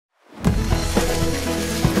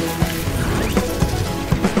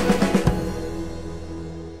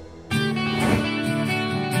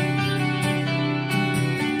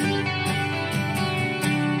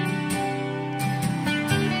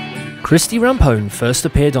Christie Rampone first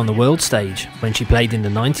appeared on the world stage when she played in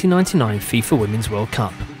the 1999 FIFA Women's World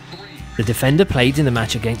Cup. The defender played in the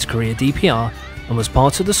match against Korea DPR and was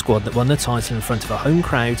part of the squad that won the title in front of a home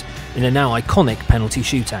crowd in a now iconic penalty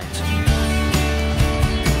shootout.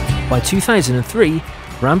 By 2003,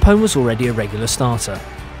 Rampone was already a regular starter.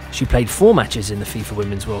 She played 4 matches in the FIFA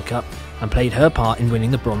Women's World Cup and played her part in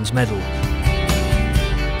winning the bronze medal.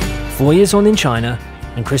 4 years on in China,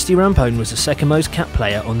 and Christie Rampone was the second most capped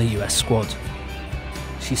player on the US squad.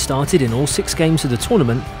 She started in all 6 games of the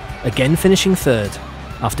tournament, again finishing 3rd,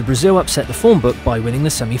 after Brazil upset the form book by winning the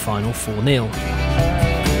semi-final 4-0.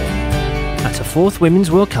 At her 4th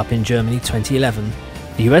Women's World Cup in Germany 2011,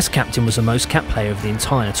 the US captain was the most capped player of the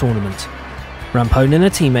entire tournament. Rampone and her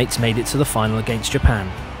teammates made it to the final against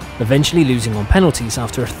Japan, eventually losing on penalties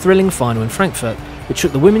after a thrilling final in Frankfurt which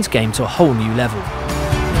took the women's game to a whole new level.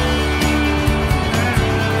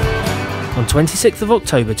 On 26th of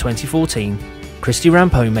October 2014, Christie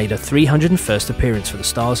Rampone made her 301st appearance for the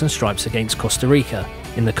Stars and Stripes against Costa Rica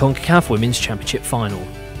in the CONCACAF Women's Championship final.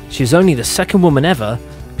 She is only the second woman ever,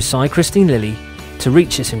 beside Christine Lilly, to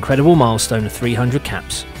reach this incredible milestone of 300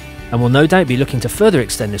 caps, and will no doubt be looking to further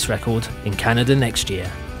extend this record in Canada next year.